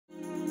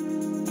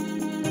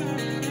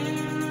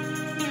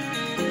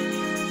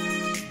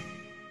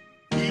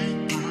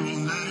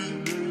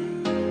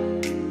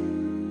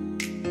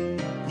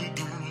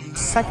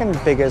second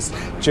biggest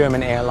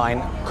German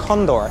airline,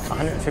 CONDOR.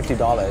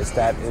 $150,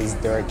 that is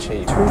dirt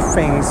cheap. Two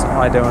things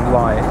I don't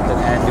like,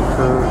 and the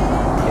crew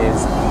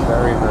is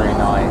very, very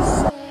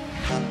nice.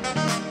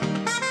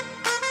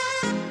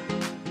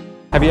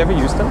 Have you ever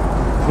used them?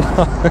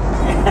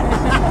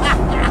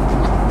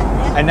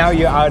 And now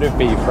you're out of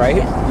beef, right?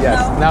 Yes.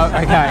 No.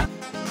 Okay.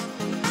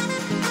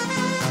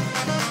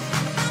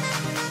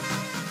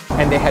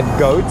 And they had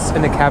goats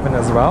in the cabin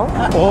as well.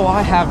 All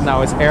I have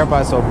now is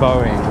Airbus or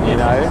Boeing, you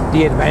know?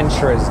 The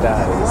adventurous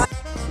days.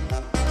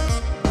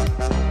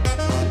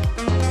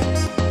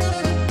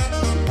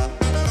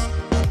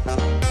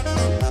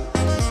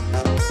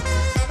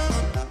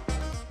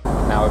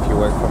 Now if you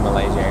work for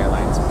Malaysia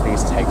Airlines,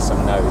 please take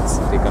some notes.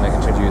 They're going to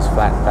introduce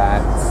flat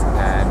beds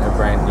and a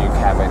brand new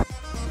cabin.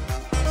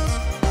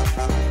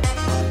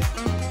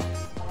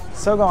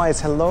 So guys,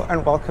 hello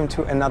and welcome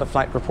to another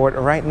flight report.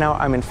 Right now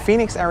I'm in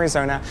Phoenix,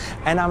 Arizona,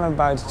 and I'm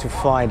about to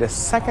fly the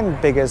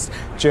second biggest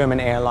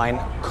German airline,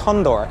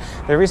 CONDOR.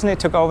 They recently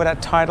took over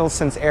that title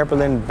since Air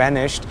Berlin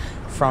vanished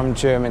from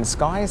German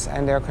skies,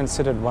 and they're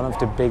considered one of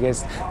the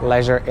biggest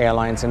leisure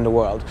airlines in the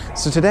world.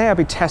 So today I'll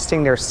be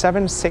testing their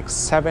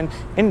 767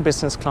 in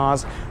business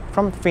class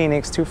from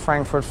Phoenix to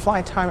Frankfurt,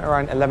 flight time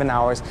around 11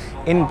 hours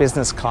in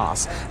business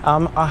class.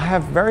 I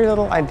have very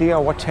little idea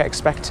what to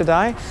expect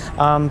today,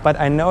 but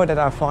I know that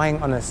I'm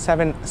flying on a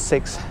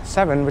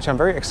 767, which I'm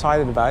very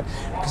excited about,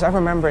 because I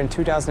remember in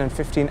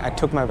 2015 I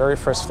took my very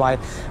first flight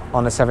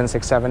on a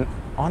 767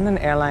 on an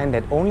airline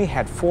that only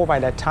had 4 by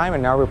that time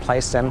and now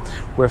replaced them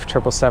with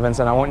 777s,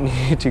 and I want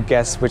you to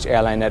guess which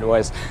airline that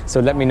was. So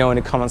let me know in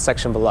the comment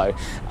section below.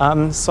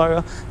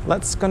 So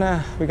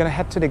we're gonna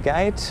head to the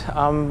gate.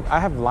 I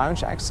have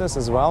lounge access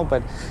as well,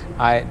 but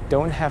I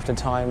don't have the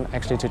time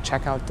actually to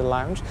check out the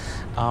lounge,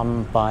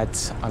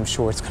 but I'm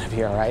sure it's gonna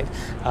be all right.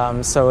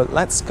 So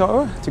let's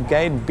go to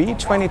gate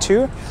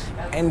B22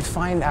 and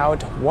find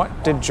out what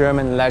the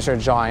German leisure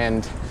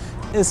giant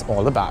is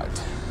all about.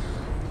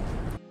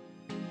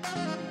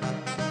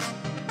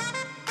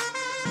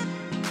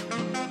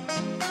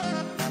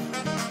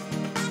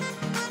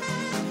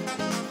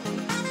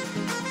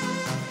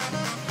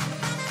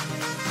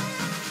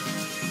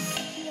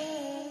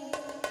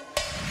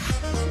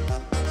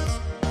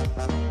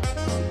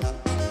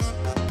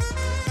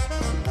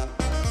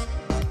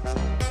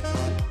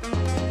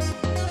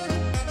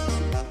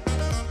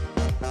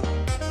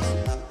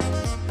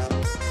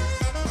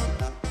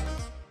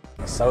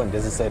 So, and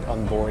this is it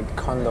on board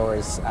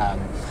CONDOR's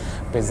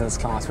business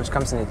class, which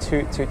comes in a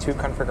 2-2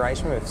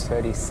 configuration with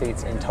 30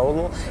 seats in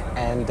total.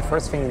 And the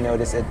first thing you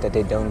notice is that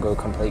they don't go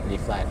completely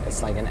flat.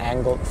 It's like an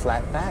angled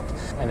flat back.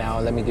 And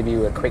now let me give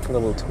you a quick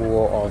little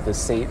tour of the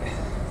seat.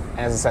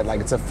 As I said,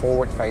 like, it's a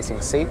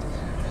forward-facing seat.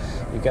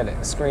 You've got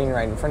a screen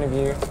right in front of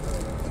you.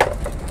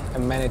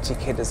 Amenity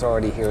kit is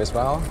already here as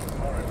well.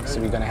 So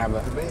we're gonna have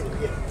a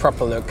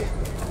proper look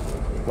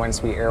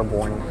once we're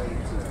airborne.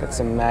 Got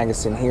some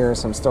magazine here,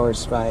 some storage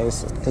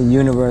space, a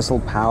universal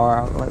power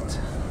outlet.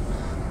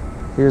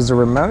 Here's the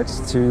remote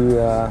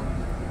to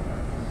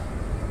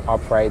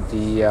operate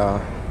the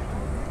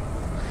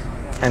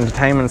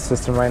entertainment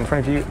system right in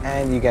front of you,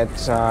 and you get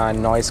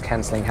noise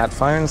cancelling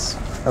headphones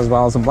as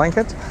well as a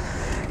blanket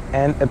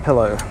and a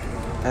pillow.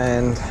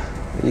 And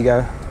there you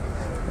go,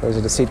 those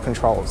are the seat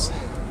controls.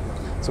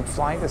 So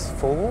flight is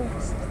full,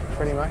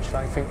 pretty much.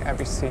 I think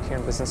every seat here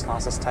in business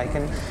class is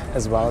taken,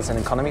 as well as in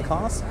economy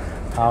class.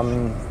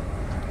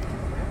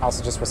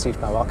 Also just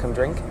received my welcome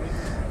drink.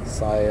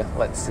 So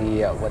let's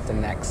see what the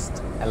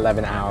next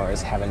 11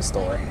 hours have in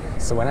store.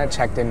 So when I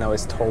checked in, I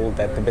was told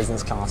that the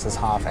business class is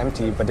half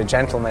empty, but the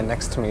gentleman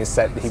next to me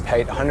said he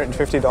paid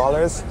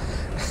 $150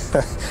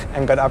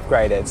 and got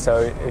upgraded.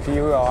 So if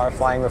you are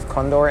flying with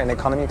CONDOR in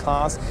economy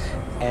class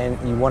and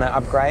you want to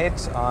upgrade,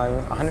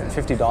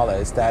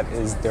 $150, that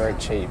is dirt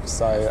cheap.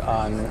 So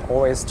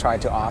always try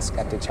to ask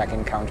at the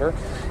check-in counter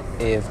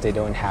if they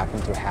don't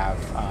happen to have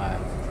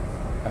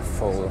a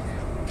full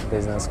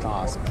business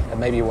class. It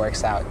maybe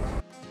works out.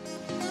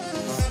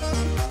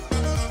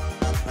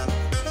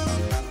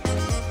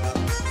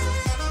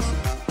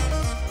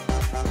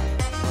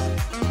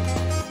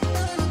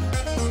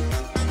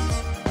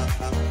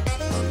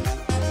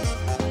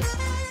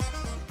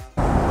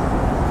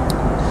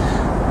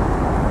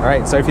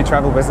 Alright, so if you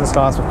travel business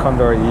class with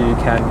CONDOR, you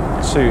can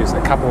choose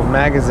a couple of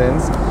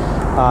magazines,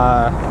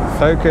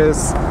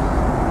 Focus,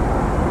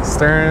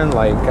 Stern,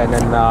 and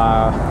then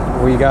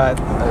we got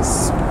a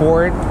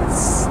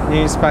sports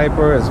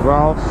newspaper as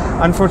well.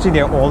 Unfortunately,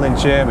 they're all in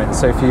German,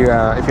 so if you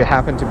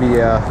happen to be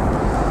a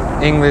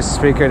English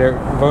speaker, there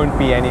won't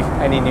be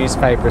any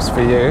newspapers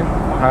for you.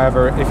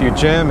 However, if you're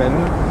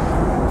German,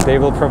 they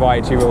will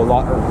provide you with a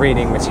lot of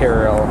reading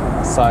material.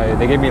 So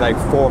they give me like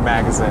 4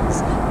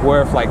 magazines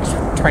worth like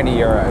 20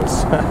 euros.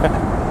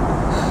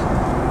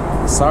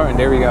 So, and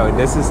there we go.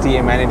 This is the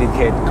amenity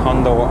kit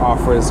CONDOR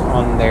offers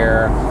on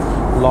their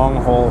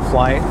long-haul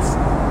flights,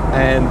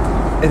 and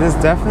it is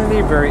definitely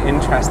a very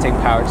interesting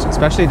pouch,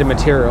 especially the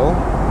material.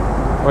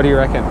 What do you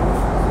reckon?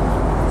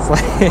 It's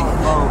like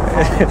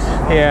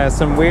yeah,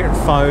 some weird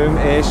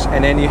foam-ish,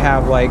 and then you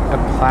have like a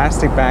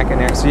plastic back in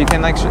there, so you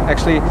can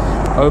actually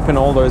open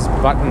all those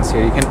buttons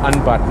here. You can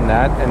unbutton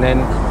that, and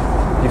then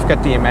you've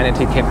got the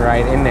amenity kit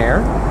right in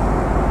there.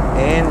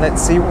 And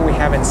let's see what we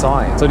have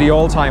inside. So the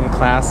all-time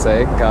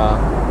classic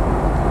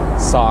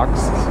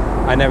socks.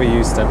 I never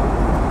used them.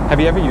 Have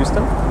you ever used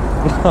them?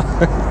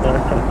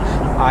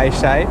 Eye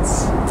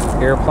shades,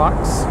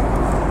 earplugs,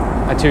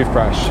 a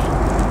toothbrush.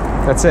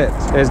 That's it.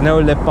 There's no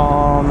lip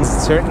balm.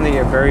 Certainly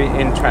a very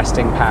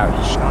interesting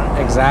pouch.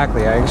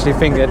 Exactly. I actually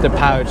think that the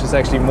pouch is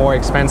actually more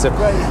expensive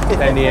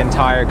than the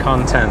entire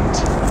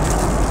content.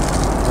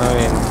 I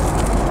mean,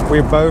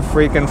 we're both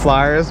freaking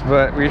flyers,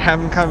 but we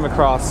haven't come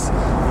across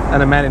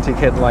an amenity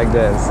kit like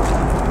this.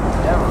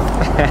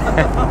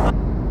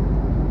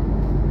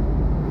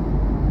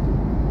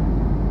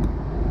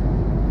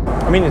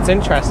 I mean, it's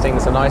interesting.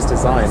 It's a nice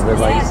design, but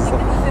like.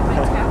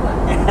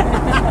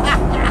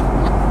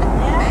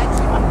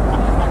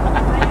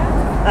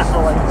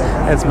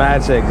 It's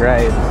magic,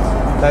 right?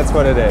 That's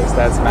what it is.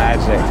 That's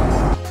magic.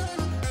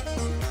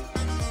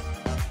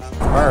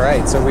 All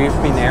right, so we've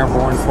been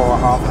airborne for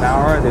half an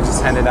hour. They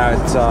just handed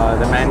out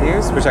the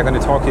menus, which I'm going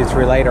to talk you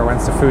through later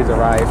once the food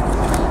arrived.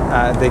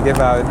 They give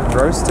out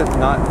roasted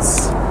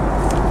nuts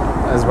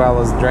as well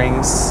as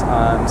drinks.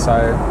 So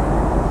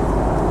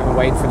I'm gonna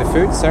wait for the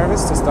food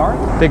service to start.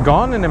 They're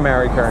gone in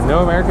America. No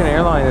American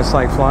airline is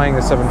like flying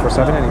the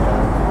 747 anymore.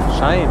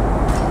 Shame.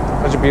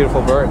 Such a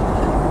beautiful bird.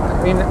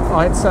 I mean,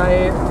 I'd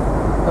say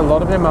a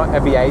lot of them are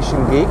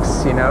aviation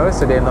geeks, you know,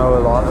 so they know a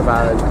lot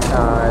about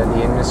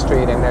the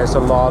industry. And there's a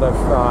lot of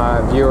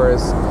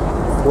viewers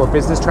who are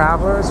business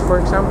travelers, for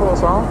example,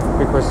 as well,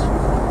 because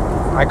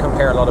I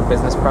compare a lot of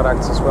business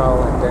products as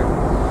well. And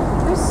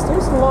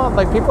there's a lot,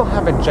 like, people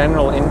have a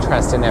general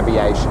interest in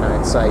aviation,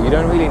 I'd say. You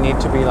don't really need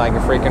to be like a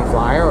freaking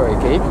flyer or a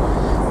geek.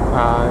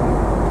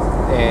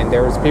 And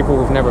there's people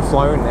who've never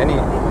flown any,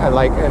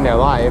 like, in their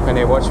life, and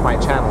they watch my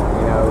channel,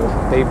 you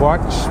know. They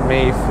watch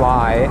me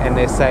fly and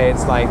they say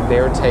it's like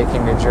they're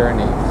taking a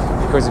journey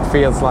because it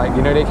feels like,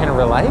 you know, they can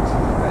relate.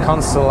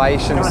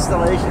 Constellations.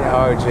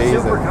 Oh,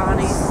 Jesus. Super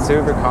Connie.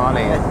 Super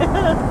Connie.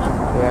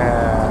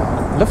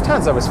 Yeah.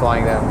 Lufthansa was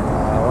flying them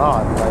a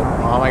lot. Like,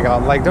 oh my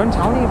God. Like, don't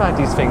tell me about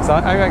these things.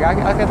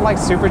 I get like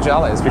super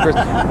jealous because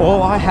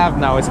all I have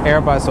now is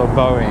Airbus or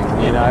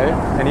Boeing, you know.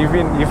 And you've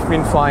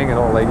been flying it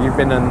all. Like, you've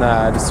been in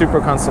the Super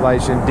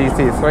Constellation,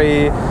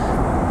 DC-3,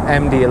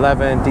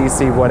 MD-11,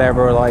 DC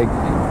whatever. Like,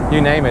 you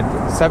name it.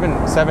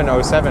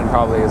 707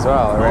 probably as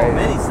well, right? Oh,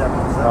 many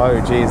 707. Oh,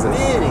 Jesus.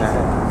 Many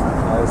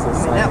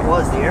 707. That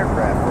was the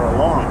aircraft for a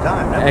long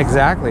time.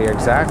 Exactly.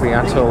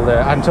 Until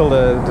the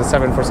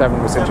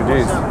 747 was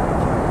introduced.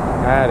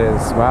 That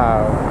is,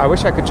 wow. I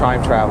wish I could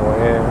time travel.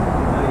 Yeah.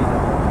 No, you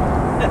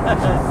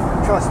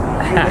don't. Trust me.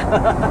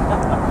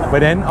 But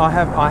then I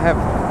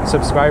have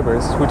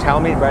subscribers who tell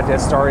me about their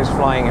stories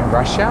flying in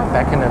Russia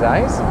back in the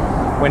days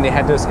when they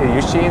had those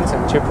Ilyushins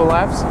and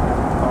Tupolevs.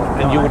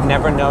 And you would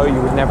never know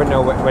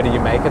whether you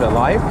make it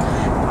alive.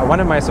 One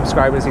of my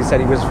subscribers, he said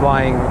he was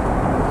flying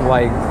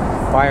like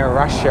via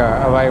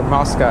Russia, via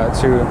Moscow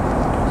to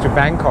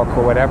Bangkok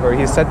or whatever.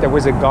 He said there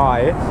was a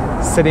guy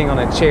sitting on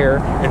a chair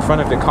in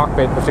front of the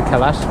cockpit with a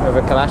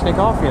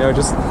Kalashnikov, you know,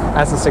 just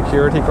as a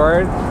security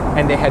guard,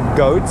 and they had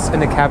goats in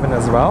the cabin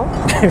as well.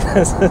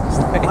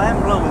 Well, I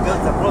haven't flown with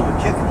goats, I've flown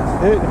with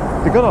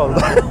chickens. The good old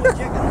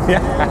Yeah,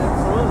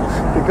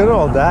 absolutely. The good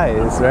old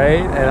days,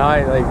 right? And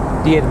I like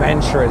the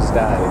adventurous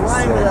days.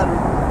 Flying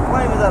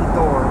without a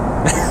door.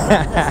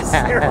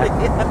 Necessarily.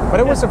 But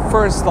it was the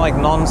first like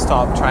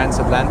non-stop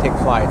transatlantic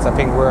flights. I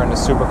think we're in the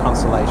Super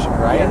Constellation,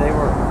 right? Yeah, they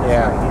were.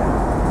 Yeah. Right, yeah.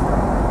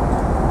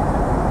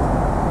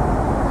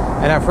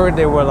 And I've heard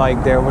there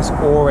was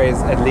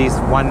always at least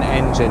one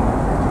engine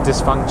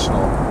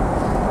dysfunctional.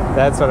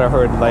 That's what I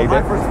heard. Like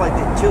my first flight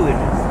did 2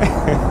 engines.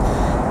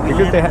 We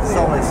because landed in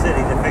Salt Lake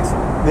City to fix them.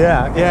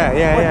 Yeah.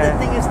 But the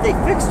thing is, they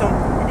fixed them,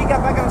 and you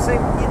got back on the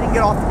same. You didn't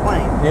get off the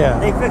plane. Yeah.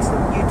 They fixed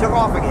them. You took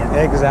off again.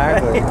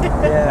 Exactly.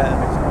 Yeah.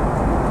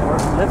 And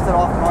we're lifted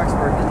off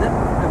Marksburg, and then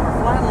we're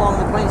flying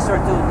along. The plane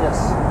started doing this.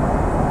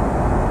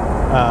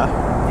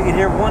 You could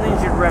hear one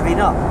engine revving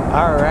up.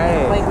 All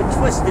right. The plane would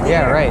twist in the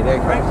air. Right.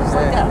 Right, just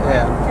like that.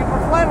 Yeah. Okay,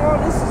 we're flying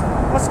along. This is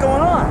what's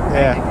going on.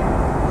 Yeah.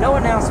 No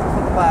announcement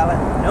from the pilot.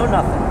 No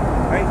nothing.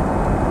 Right.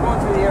 We're going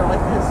through the air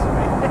like this.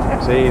 Right.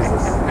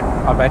 Jesus.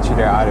 I bet you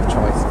they're out of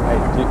choice.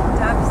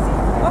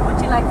 What would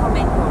you like for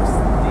main course?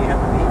 Do you have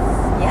the beef?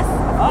 Yes,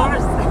 of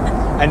course.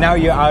 And now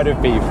you're out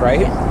of beef, right?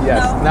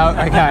 Yes. No.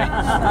 Okay.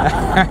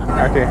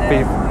 Okay.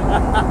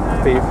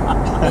 Beef.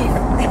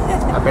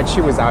 I bet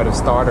she was out of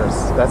starters.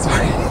 That's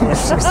why.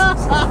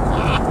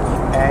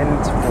 And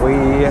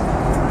we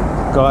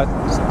got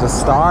the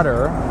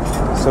starter.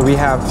 So we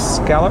have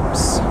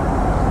scallops,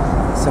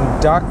 some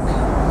duck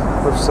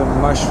with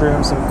some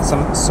mushrooms,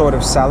 some sort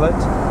of salad,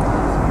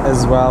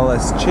 as well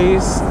as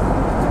cheese.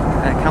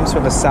 And it comes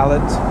with a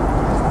salad,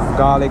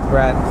 garlic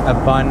bread, a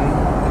bun.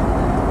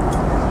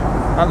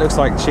 That looks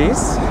like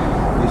cheese.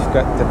 We've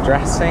got the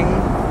dressing.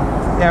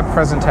 Yeah,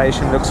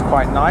 presentation looks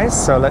quite nice,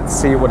 so let's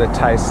see what it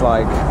tastes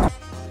like.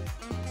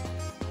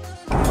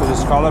 So the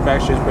scallop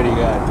actually is pretty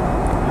good.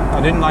 I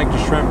didn't like the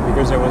shrimp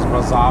because there was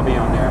wasabi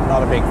on there. I'm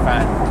not a big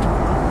fan.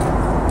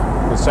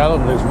 The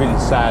salad looks really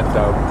sad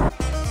though.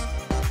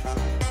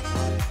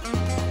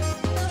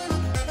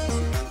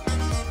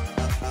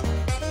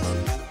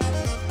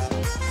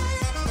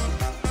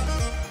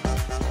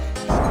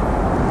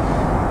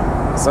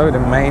 So the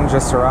main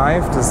just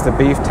arrived. Is the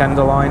beef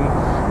tenderloin.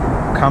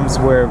 Comes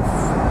with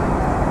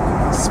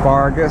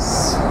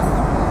asparagus,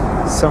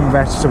 some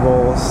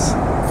vegetables,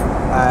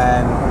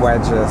 and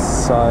wedges.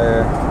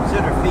 So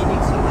Consider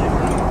Phoenix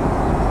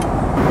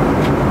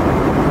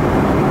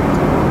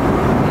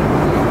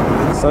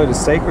So the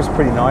steak was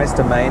pretty nice,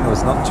 the main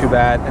was not too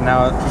bad, and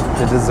now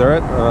the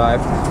dessert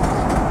arrived.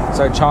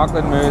 So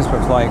chocolate mousse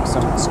with like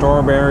some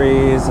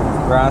strawberries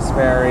and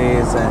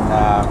raspberries and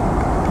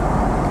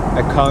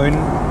a cone.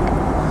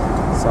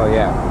 So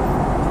yeah,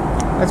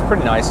 that's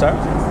pretty nice though.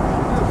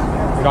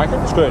 You like it?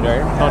 It's good,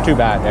 eh? Not too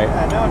bad, eh?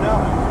 No.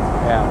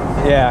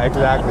 Yeah,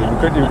 exactly.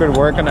 You could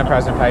work on the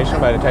presentation,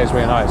 but it tastes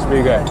really nice,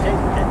 really good.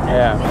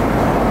 Yeah.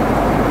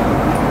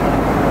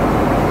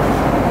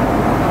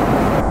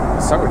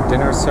 So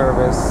dinner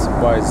service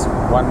was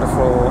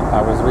wonderful.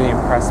 I was really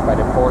impressed by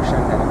the portion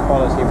and the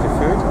quality of the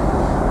food.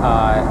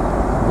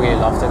 Really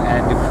loved it,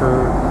 and the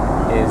crew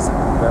is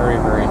very,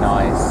 very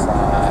nice.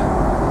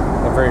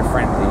 They're very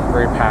friendly,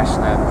 very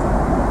passionate.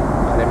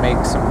 They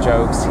make some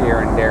jokes here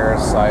and there,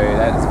 so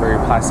that is very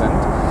pleasant.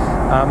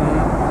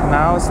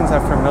 Now, since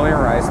I've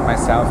familiarized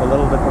myself a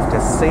little bit with the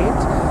seat,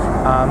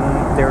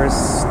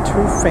 there's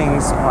two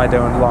things I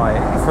don't like.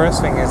 The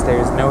first thing is there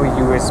is no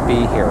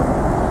USB here,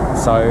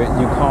 so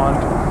you can't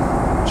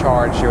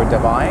charge your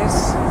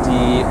device.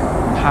 The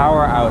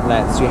power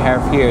outlets you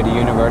have here, the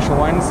universal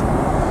ones,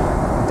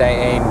 they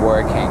ain't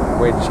working,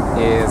 which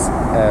is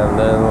a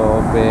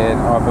little bit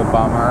of a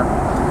bummer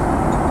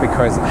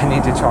because I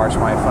need to charge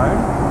my phone.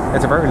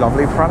 It's a very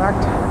lovely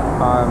product,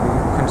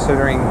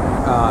 considering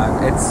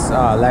it's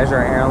leisure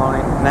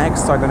airline.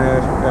 Next, I'm going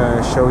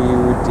to show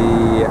you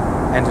the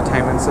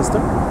entertainment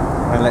system,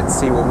 and let's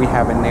see what we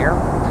have in there.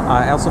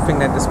 I also think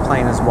that this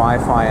plane is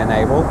Wi-Fi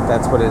enabled.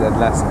 That's what it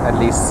at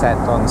least said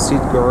on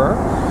Seat Guru.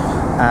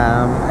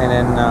 And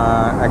then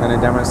I'm going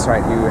to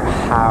demonstrate you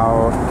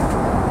how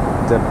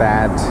the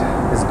bed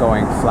is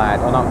going flat,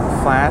 or not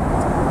flat,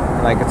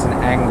 like it's an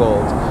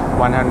angled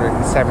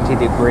 170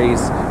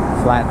 degrees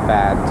flat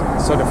bed.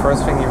 So the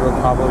first thing you will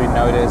probably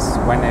notice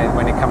when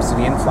it comes to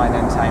the in-flight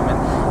entertainment,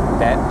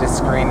 that the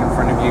screen in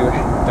front of you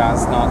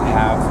does not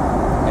have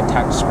a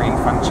touch screen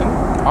function.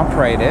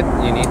 Operate it,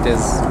 you need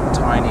this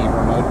tiny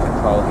remote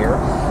control here,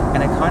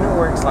 and it kind of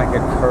works like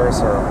a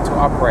cursor. To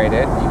operate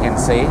it, you can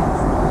see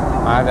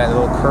I have that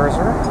little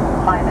cursor.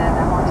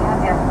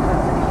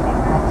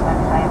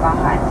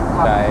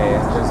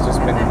 There's just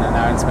been an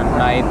announcement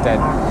tonight that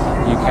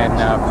you can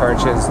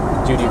purchase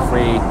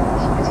duty-free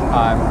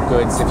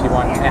goods if you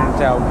want. And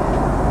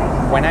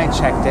when I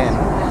checked in,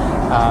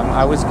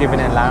 I was given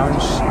a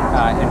lounge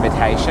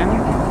invitation,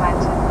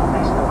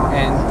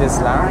 and this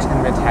lounge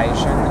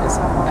invitation is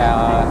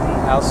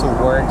also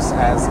works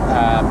as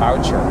a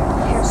voucher.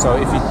 So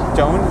if you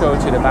don't go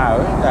to the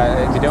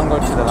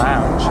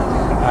lounge,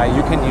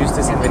 you can use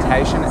this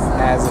invitation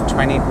as a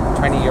 20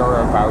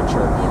 euro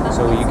voucher,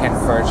 so you can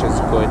purchase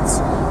goods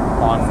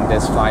on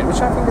this flight, which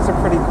I think is a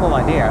pretty cool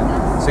idea.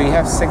 So you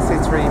have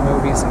 63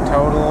 movies in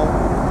total,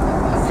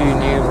 a few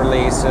new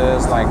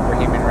releases like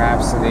Bohemian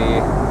Rhapsody,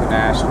 the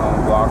National,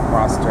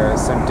 Blockbuster,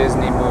 some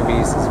Disney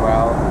movies as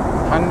well.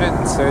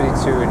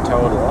 132 in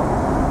total,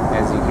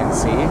 as you can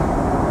see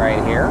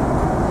right here.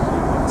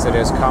 So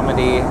there's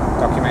comedy,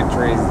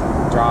 documentaries,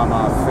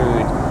 drama,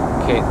 food,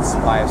 kids,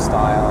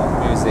 lifestyle,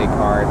 music,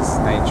 arts,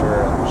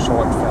 nature,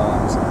 short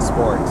films, and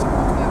sport.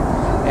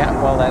 Yeah,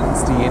 well,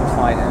 that's the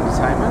in-flight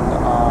entertainment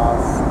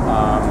of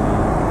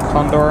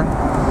Condor,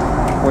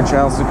 which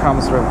also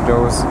comes with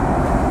those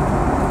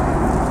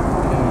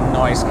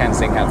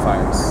noise-cancelling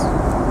headphones,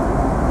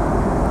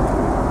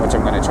 which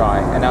I'm going to try.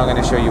 And now I'm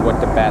going to show you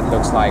what the bed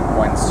looks like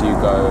once you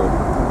go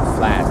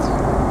flat,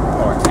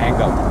 or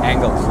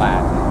angled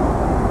flat.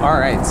 All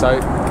right, so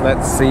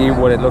let's see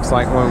what it looks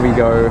like when we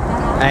go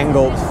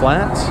angled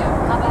flat.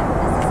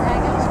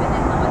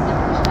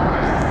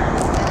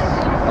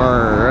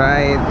 All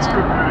right.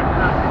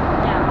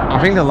 I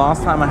think the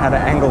last time I had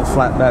an angled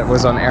flat bed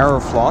was on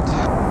Aeroflot.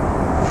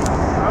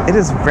 It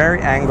is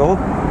very angled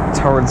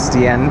towards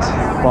the end,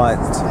 but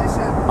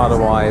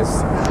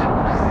otherwise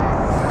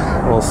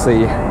we'll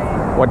see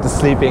what the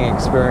sleeping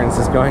experience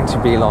is going to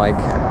be like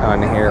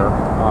on here.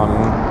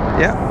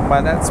 Yeah,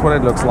 but that's what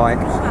it looks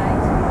like.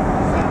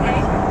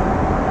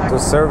 So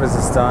service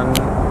is done.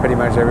 Pretty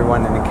much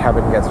everyone in the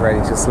cabin gets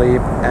ready to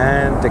sleep,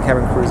 and the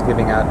cabin crew is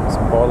giving out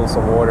some bottles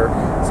of water,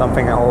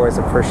 something I always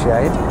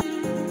appreciate.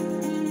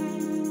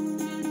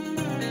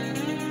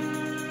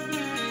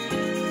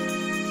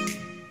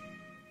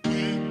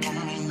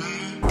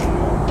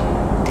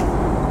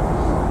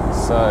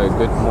 So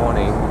good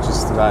morning,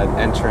 just about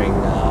entering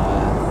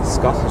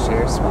Scottish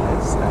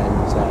airspace,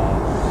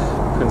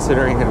 and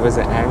considering it was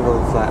an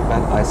angled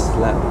flatbed, I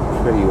slept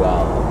pretty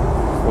well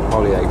for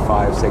probably like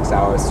 5-6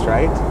 hours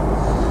straight.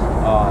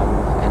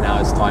 And now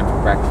it's time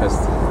for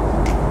breakfast.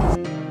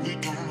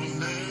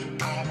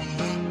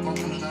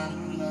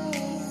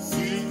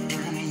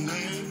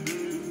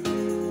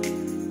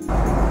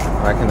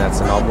 I reckon that's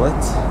an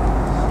omelette,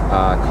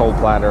 cold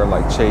platter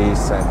like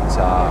cheese and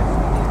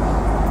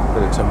a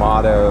bit of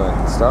tomato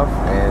and stuff,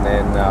 and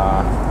then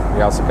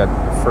we also got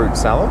a fruit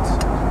salad,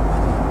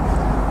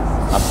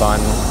 a bun,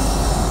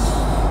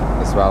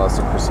 as well as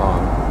a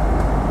croissant,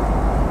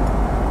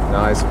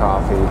 nice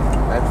coffee,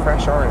 and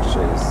fresh orange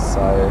juice,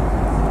 so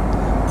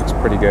it's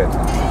pretty good.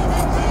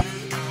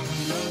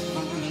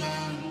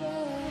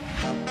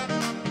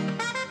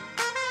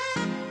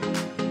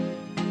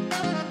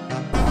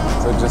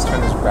 So just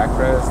finished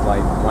breakfast,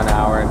 like 1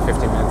 hour and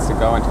 50 minutes to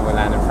go until we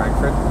land in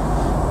Frankfurt.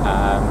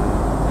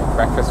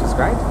 Breakfast was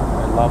great,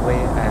 lovely,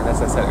 and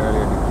as I said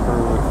earlier, the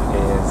crew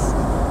is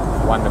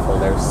wonderful.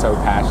 They're so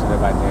passionate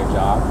about their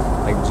job,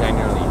 like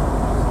genuinely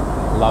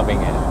loving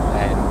it.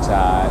 And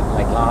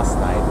like last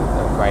night,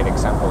 a great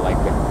example, like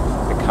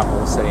the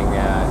couple sitting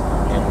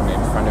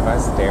in front of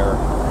us, their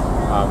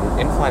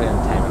in-flight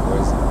entertainment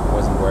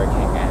wasn't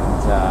working,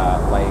 and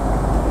like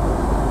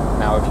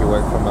now if you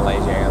work for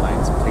Malaysia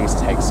Airlines, please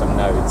take some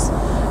notes.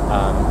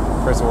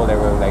 First of all, they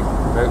were like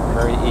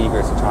very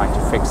eager to try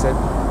to fix it,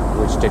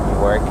 which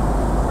didn't work,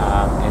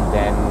 and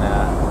then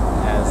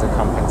as a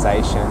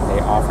compensation they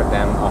offered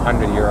them a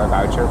 €100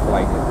 voucher for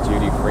like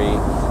duty-free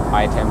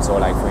items or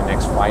like for your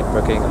next flight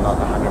booking. I'm not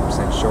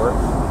 100% sure,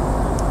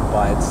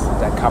 but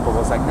that couple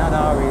was like, no,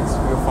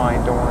 you're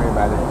fine, don't worry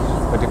about it.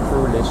 But the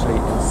crew literally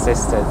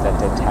insisted that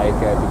they take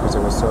it because they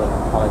were so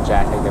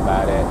apologetic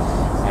about it,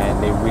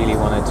 and they really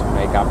wanted to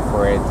make up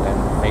for it and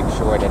make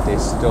sure that they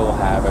still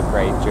have a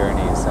great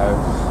journey. So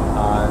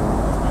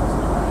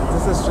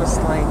this is just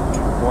like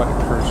what a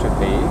crew should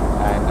be,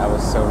 and I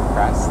was so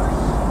impressed.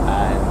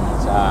 And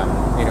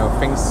you know,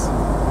 things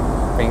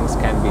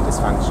can be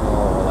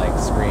dysfunctional, or like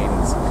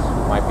screens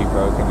might be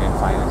broken in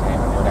flight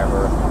entertainment,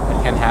 whatever. It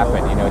can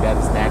happen, you know, that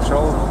is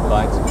natural.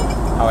 But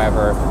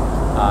however,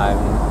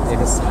 it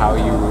is how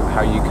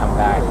you come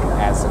back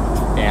as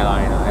an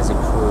airline, as a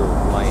crew,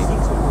 like,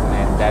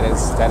 and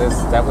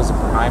that was a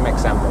prime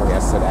example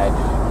yesterday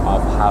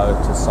of how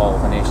to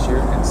solve an issue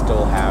and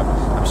still have.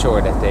 I'm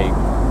sure that they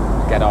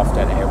get off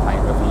that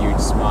airplane with a huge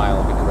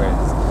smile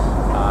because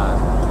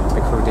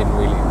the crew didn't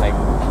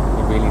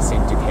really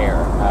seem to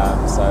care.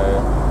 So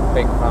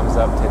big thumbs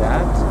up to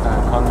that.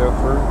 Condor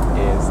crew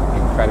is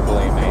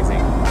incredibly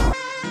amazing.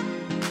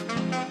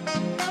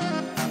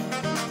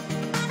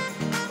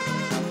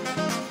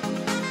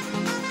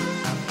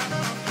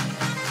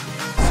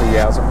 So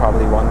you're also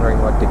probably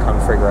wondering what the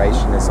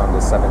configuration is on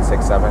the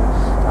 767.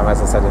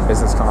 As I said, in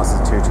business class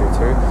is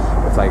 222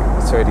 with like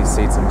 30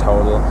 seats in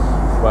total,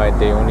 but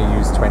they only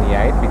use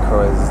 28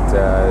 because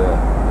the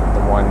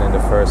one in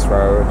the first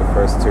row, the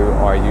first two,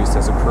 are used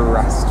as a crew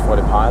rest for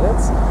the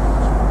pilots.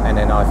 And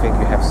then I think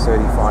you have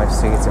 35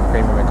 seats in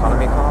premium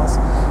economy class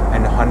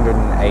and 180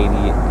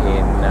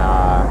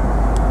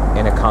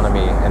 in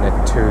economy in a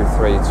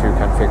 232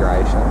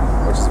 configuration,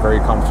 which is very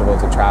comfortable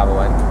to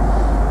travel in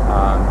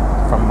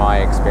from my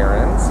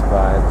experience.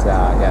 But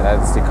yeah,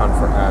 that's the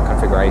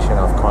configuration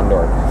of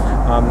Condor.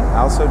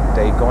 Also,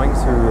 they're going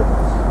through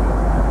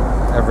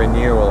a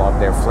renewal of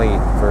their fleet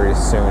very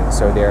soon,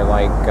 so they're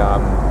like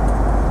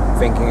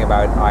thinking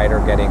about either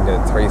getting the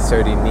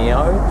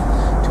 330neo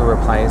to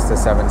replace the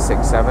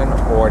 767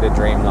 or the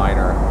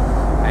Dreamliner,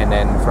 and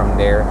then from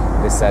there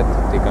they said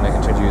they're going to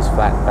introduce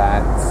flat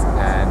beds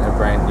and a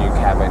brand new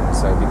cabin.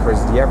 So because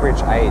the average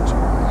age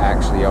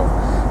actually of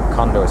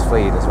Condor's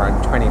fleet is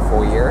around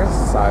 24 years,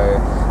 so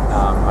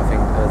I think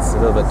it's a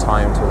little bit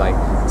time to like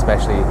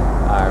especially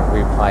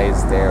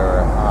replace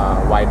their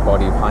wide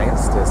body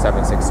planes, the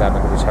 767,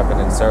 which have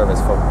been in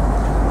service for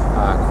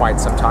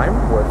quite some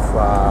time with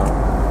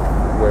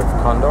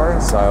Condor.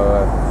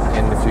 So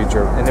in the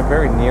future, in the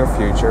very near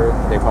future,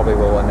 they probably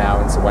will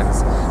announce once,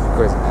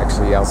 because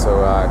actually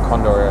also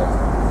Condor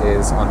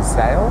is on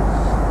sale.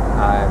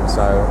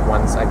 So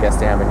once I guess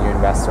they have a new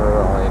investor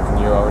or a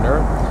new owner,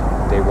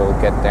 they will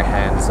get their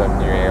hands on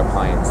new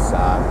airplanes.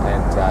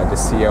 And the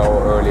CEO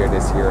earlier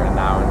this year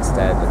announced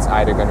that it's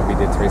either going to be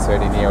the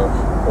 330neo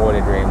or the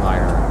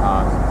Dreamliner.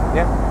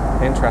 Yeah,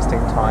 interesting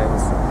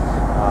times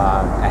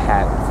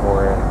ahead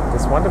for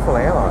this wonderful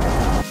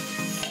airline.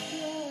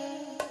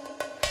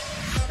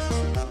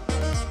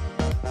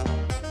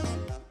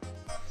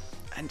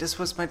 And this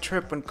was my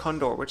trip on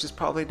Condor, which is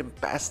probably the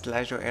best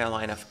leisure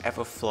airline I've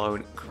ever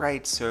flown.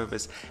 Great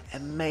service,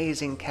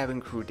 amazing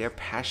cabin crew, their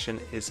passion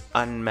is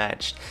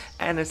unmatched,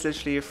 and it's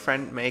literally a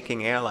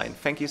friend-making airline.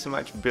 Thank you so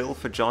much, Bill,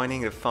 for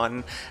joining the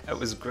fun. It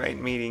was great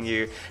meeting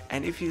you.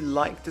 And if you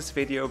liked this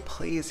video,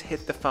 please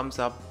hit the thumbs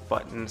up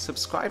button,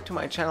 subscribe to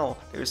my channel,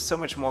 there's so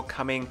much more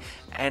coming,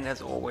 and as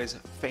always,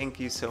 thank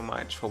you so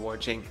much for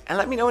watching, and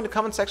let me know in the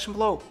comment section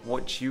below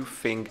what you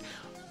think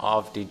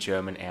of the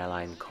German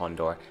airline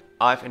Condor.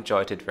 I've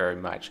enjoyed it very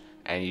much.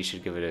 and you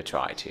should give it a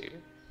try too.